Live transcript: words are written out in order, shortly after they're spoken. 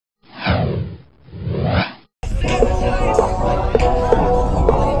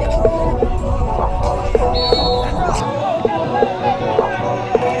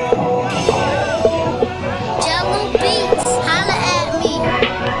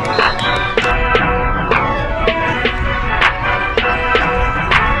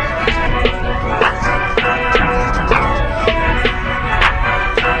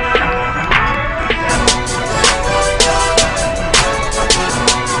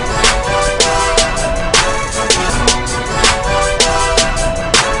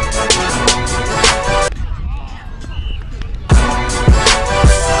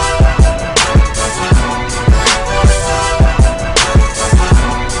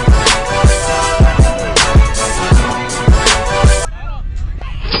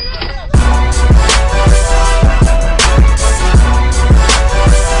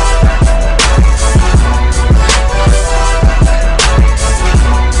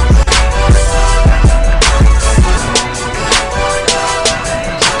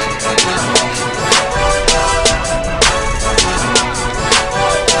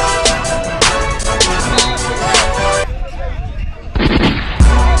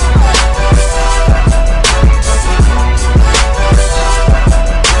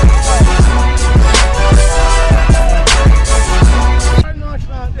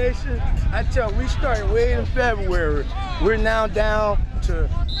countdown to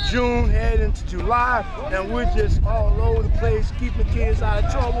June, heading into July, and we're just all over the place, keeping kids out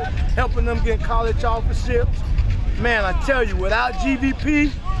of trouble, helping them get college offerships. Man, I tell you, without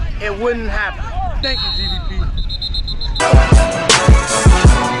GVP, it wouldn't happen. Thank you, GVP.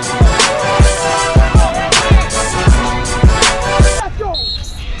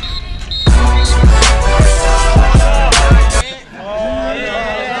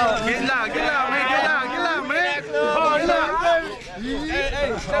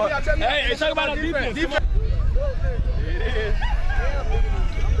 Hey, talk about our defense.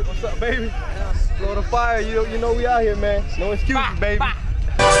 What's up, baby? Florida Fire, you know we out here, man. No excuses, baby.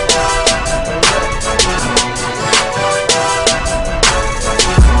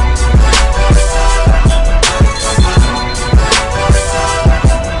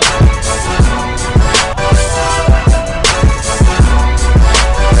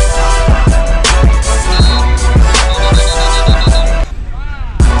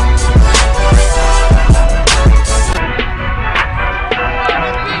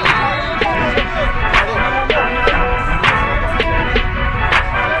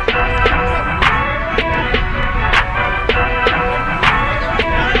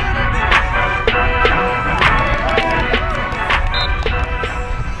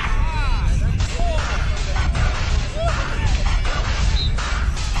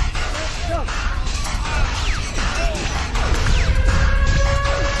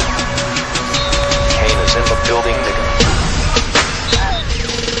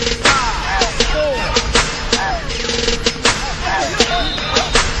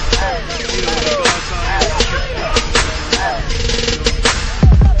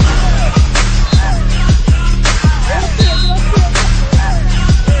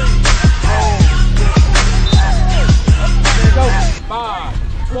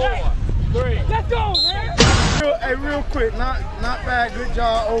 Hey, real quick, not bad, good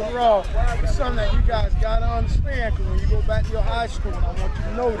job overall. It's something that you guys gotta understand, because when you go back to your high school, and I want you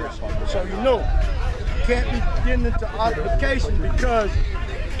to know this, so you know, you can't be getting into altercation, because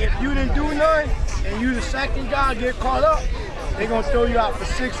if you didn't do nothing and you the second guy get caught up, they're gonna throw you out for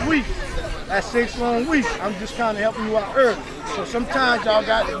 6 weeks. That's 6 long weeks. I'm just kind of helping you out early. So sometimes y'all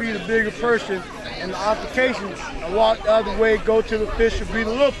got to be the bigger person in the altercation and walk the other way, go to the official, be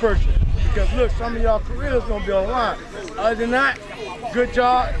the little person. Because look, some of y'all careers gonna be on the line. Other than that, good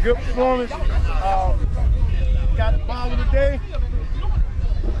job, good performance. Got the ball of the day.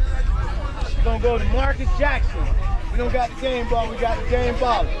 It's gonna go to Marcus Jackson. We don't got the game ball, we got the game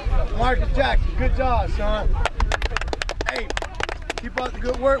ball. Marcus Jackson, good job, son. Hey, keep up the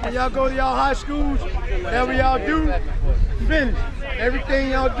good work when y'all go to y'all high schools. Whatever y'all do, finish.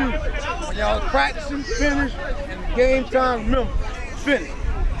 Everything y'all do. When y'all practicing, finish. And game time, remember, finish.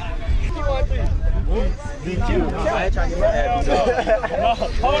 DQ.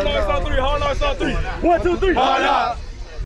 Hard knocks on three. Hard knocks on three. 1, 2, 3. Hard knocks.